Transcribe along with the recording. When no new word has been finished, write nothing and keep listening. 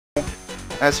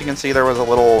as you can see, there was a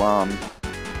little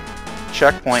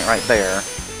checkpoint right there.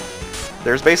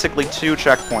 There's basically 2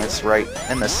 checkpoints right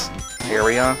in this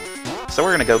area, so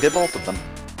we're gonna go get both of them.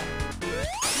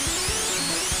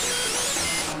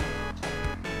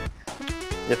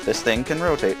 If this thing can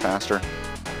rotate faster.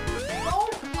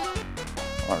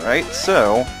 Alright,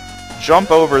 so jump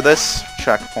over this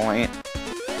checkpoint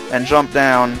and jump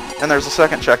down, and there's a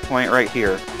second checkpoint right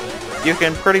here. You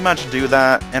can pretty much do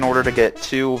that in order to get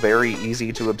 2 very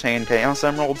easy to obtain Chaos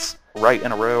Emeralds right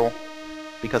in a row,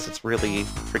 because it's really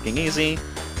freaking easy.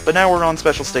 But now we're on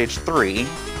Special Stage 3,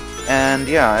 and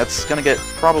yeah, it's gonna get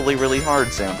probably really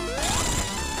hard soon.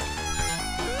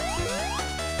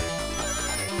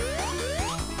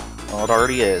 Well, it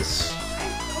already is.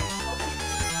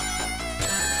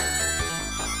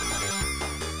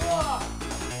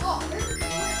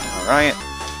 Alright.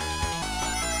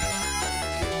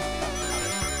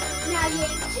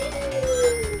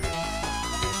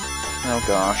 Oh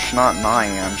gosh, not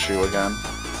Nyanshu again.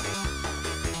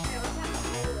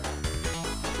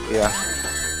 Yeah.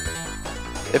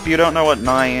 If you don't know what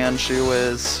Nyanshu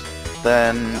is,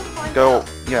 then go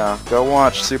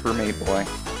watch Super Meat Boy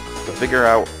to figure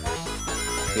out.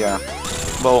 Yeah.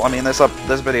 Well, I mean, this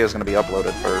video is going to be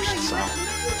uploaded first, so.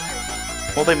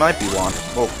 Well, they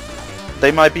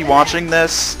might be watching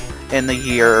this in the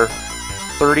year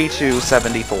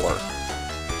 3274.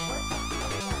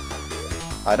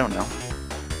 I don't know.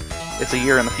 It's a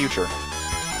year in the future.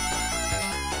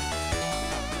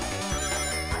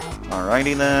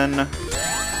 Alrighty then.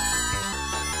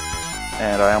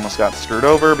 And I almost got screwed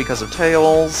over because of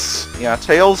Tails. Yeah,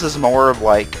 Tails is more of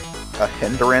like a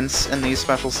hindrance in these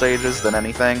special stages than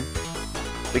anything,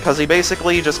 because he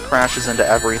basically just crashes into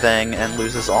everything and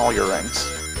loses all your rings.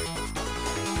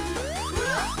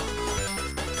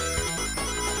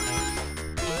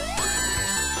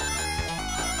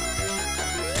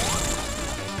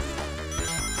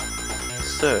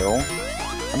 So,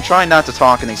 I'm trying not to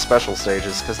talk in these special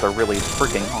stages because they're really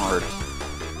freaking hard.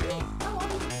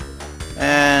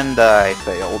 And I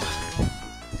failed.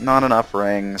 Not enough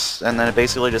rings, and then it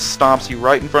basically just stops you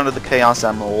right in front of the Chaos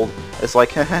Emerald. It's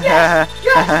like,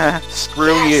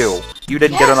 screw you. You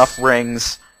didn't get enough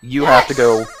rings. You have to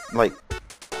go, like...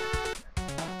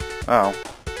 Oh.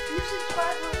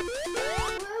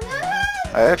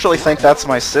 I actually think that's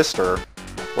my sister.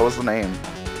 What was the name?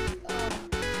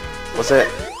 Was it...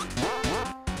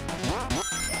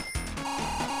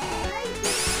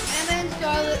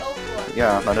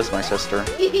 Yeah, that is my sister.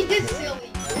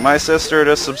 My sister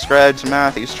just subscribed to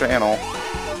Matthew's channel.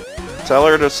 Tell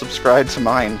her to subscribe to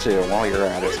mine too while you're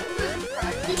at it.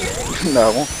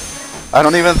 No. I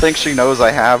don't even think she knows I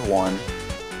have one.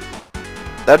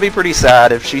 That'd be pretty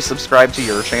sad if she subscribed to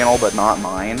your channel but not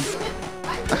mine.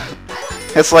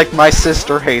 It's like my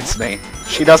sister hates me.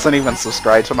 She doesn't even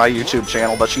subscribe to my YouTube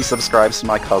channel, but she subscribes to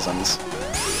my cousins.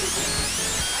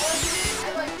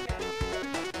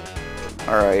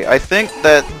 Alright, I think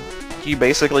that you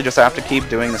basically just have to keep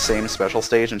doing the same special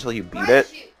stage until you beat it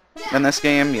in this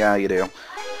game. Yeah, you do.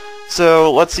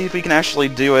 So, let's see if we can actually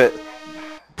do it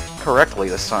correctly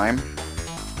this time.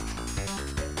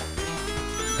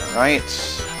 Alright.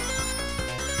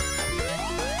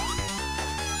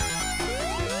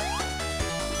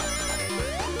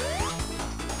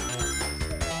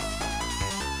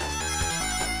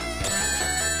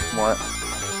 What?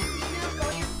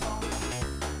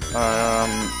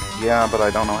 Yeah, but I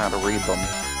don't know how to read them.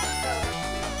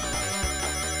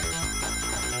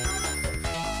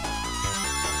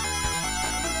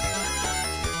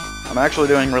 I'm actually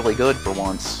doing really good for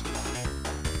once.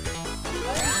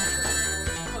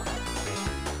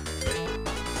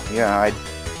 Yeah,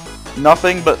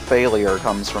 nothing but failure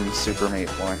comes from Super Meat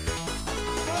Boy.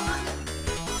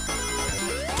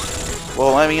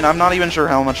 Well, I mean, I'm not even sure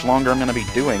how much longer I'm going to be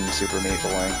doing Super Meat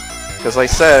Boy. Because I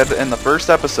said in the first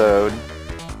episode,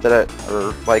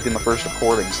 or like in the first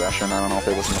recording session, I don't know if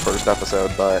it was in the first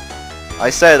episode, but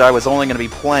I said I was only going to be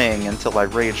playing until I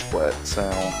rage quit, so...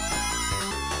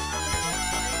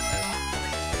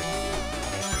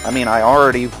 I mean, I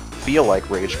already feel like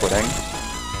rage quitting.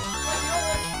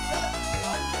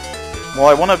 Well,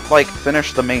 I want to, like,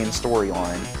 finish the main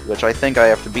storyline, which I think I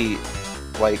have to beat,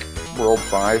 like, World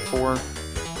 5 for.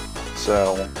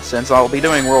 So, since I'll be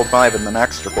doing World 5 in the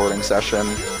next recording session...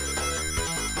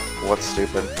 What's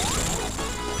stupid?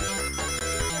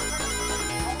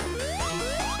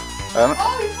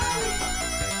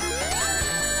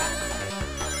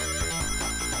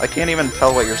 I can't even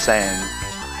tell what you're saying.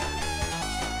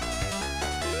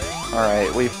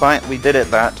 Alright, we did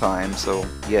it that time, so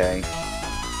yay.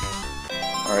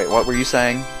 Alright, what were you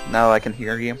saying? Now I can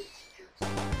hear you.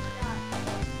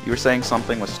 You were saying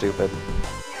something was stupid.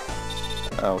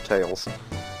 Oh, Tails.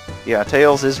 Yeah,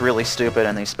 Tails is really stupid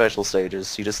in these special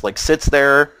stages. He just, like, sits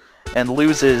there and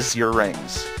loses your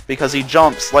rings. Because he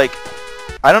jumps, like...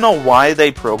 I don't know why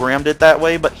they programmed it that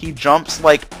way, but he jumps,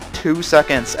 like, 2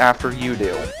 seconds after you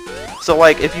do. So,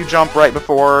 like, if you jump right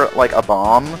before, like, a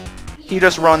bomb, he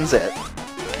just runs it.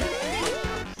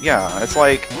 Yeah, it's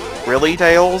like, really,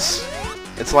 Tails?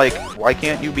 It's like, why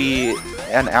can't you be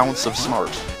an ounce of smart?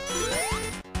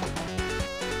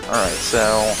 Alright,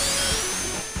 so...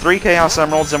 3 Chaos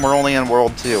Emeralds and we're only in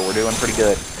World 2. We're doing pretty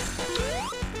good.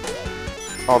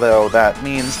 Although, that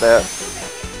means that...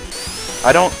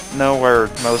 I don't know where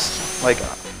most... Like,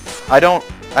 I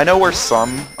know where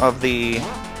some of the...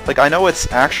 Like, I know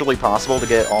it's actually possible to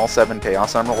get all 7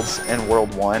 Chaos Emeralds in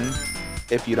World 1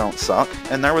 if you don't suck.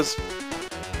 And there was...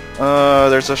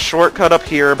 there's a shortcut up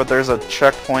here, but there's a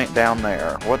checkpoint down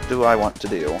there. What do I want to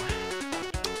do?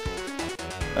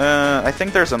 I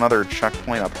think there's another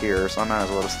checkpoint up here, so I might as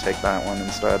well just take that one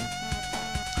instead.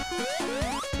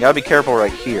 You gotta be careful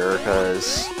right here,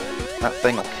 because that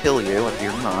thing will kill you if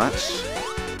you're not.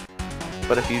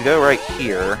 But if you go right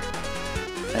here,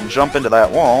 and jump into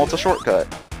that wall, it's a shortcut.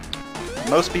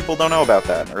 Most people don't know about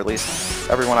that, or at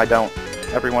least everyone I know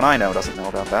doesn't know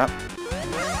about that.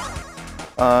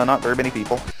 Not very many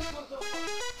people.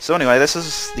 So anyway, this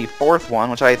is the 4th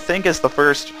one, which I think is the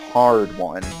first hard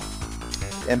one.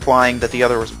 Implying that the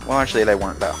other was... Well, actually, they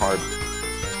weren't that hard.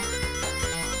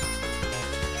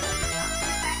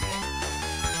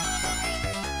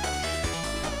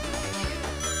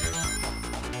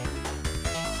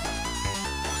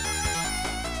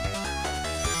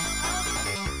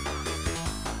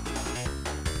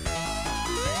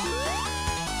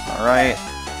 Alright.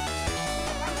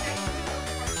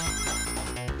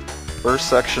 First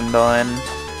section done.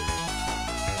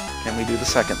 Can we do the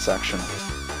second section?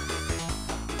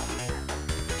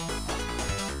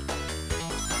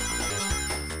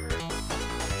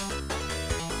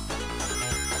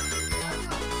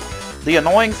 The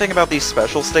annoying thing about these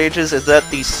special stages is that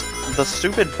the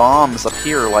stupid bombs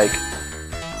appear, like,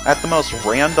 at the most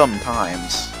random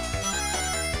times.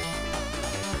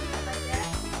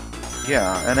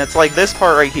 Yeah, and it's like, this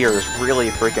part right here is really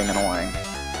freaking annoying.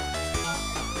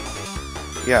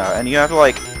 Yeah, and you have to,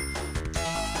 like,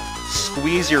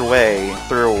 squeeze your way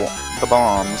through the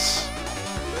bombs.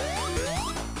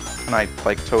 And I,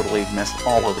 like, totally missed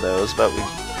all of those, but we...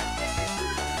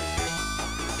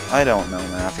 I don't know,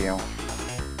 Matthew.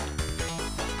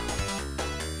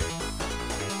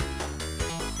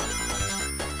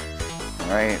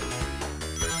 Right.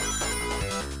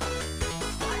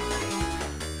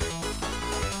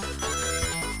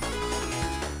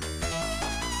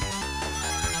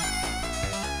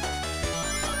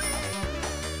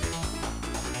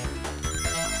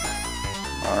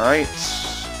 Alright.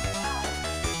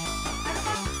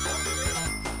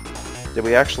 Did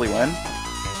we actually win?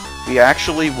 We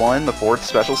actually won the 4th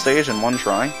special stage in one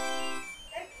try?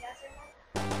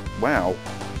 Wow.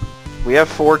 We have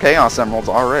 4 Chaos Emeralds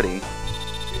already.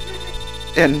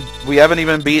 And we haven't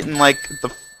even beaten, like,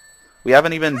 we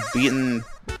haven't even beaten,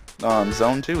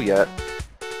 Zone 2 yet.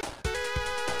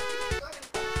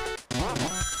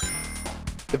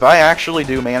 If I actually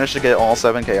do manage to get all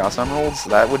 7 Chaos Emeralds,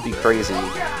 that would be crazy.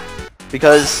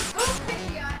 Because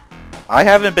I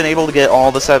haven't been able to get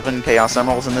all the 7 Chaos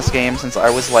Emeralds in this game since I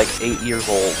was, like, 8 years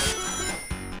old.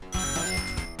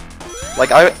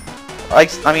 Like, I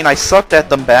mean, I sucked at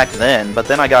them back then, but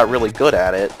then I got really good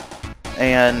at it.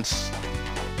 And...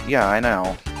 yeah, I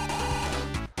know.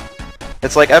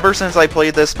 It's like, ever since I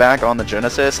played this back on the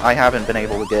Genesis, I haven't been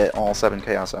able to get all 7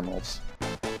 Chaos Emeralds.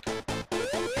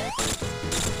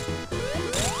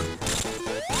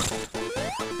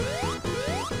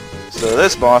 So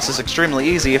this boss is extremely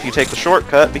easy if you take the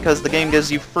shortcut, because the game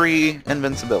gives you free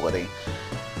invincibility.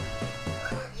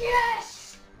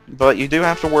 Yes! But you do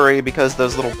have to worry, because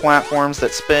those little platforms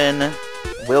that spin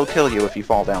will kill you if you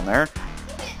fall down there.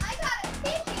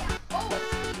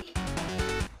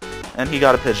 And he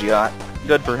got a Pidgeot.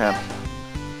 Good for him.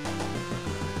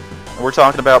 We're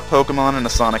talking about Pokemon in a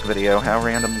Sonic video. How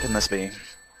random can this be?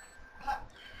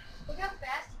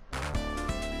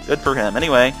 Good for him.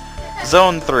 Anyway,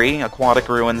 Zone 3, Aquatic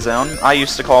Ruin Zone. I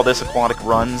used to call this Aquatic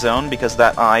Run Zone because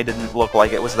that eye didn't look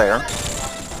like it was there.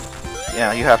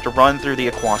 Yeah, you have to run through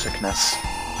the aquaticness.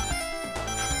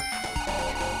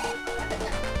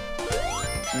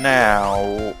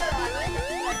 Now...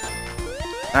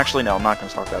 actually, no, I'm not going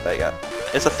to talk about that yet.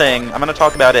 It's a thing. I'm going to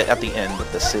talk about it at the end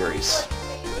of this series.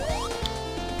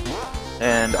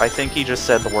 And I think he just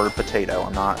said the word potato.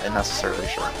 I'm not necessarily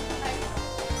sure.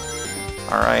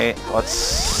 Alright, let's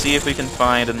see if we can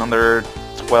find another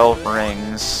 12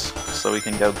 rings so we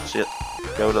can go to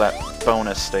that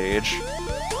bonus stage.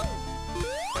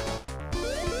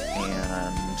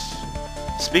 And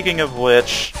speaking of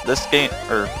which, this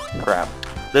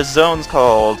zone's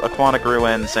called Aquatic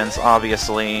Ruin since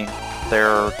obviously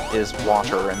there is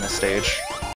water in this stage.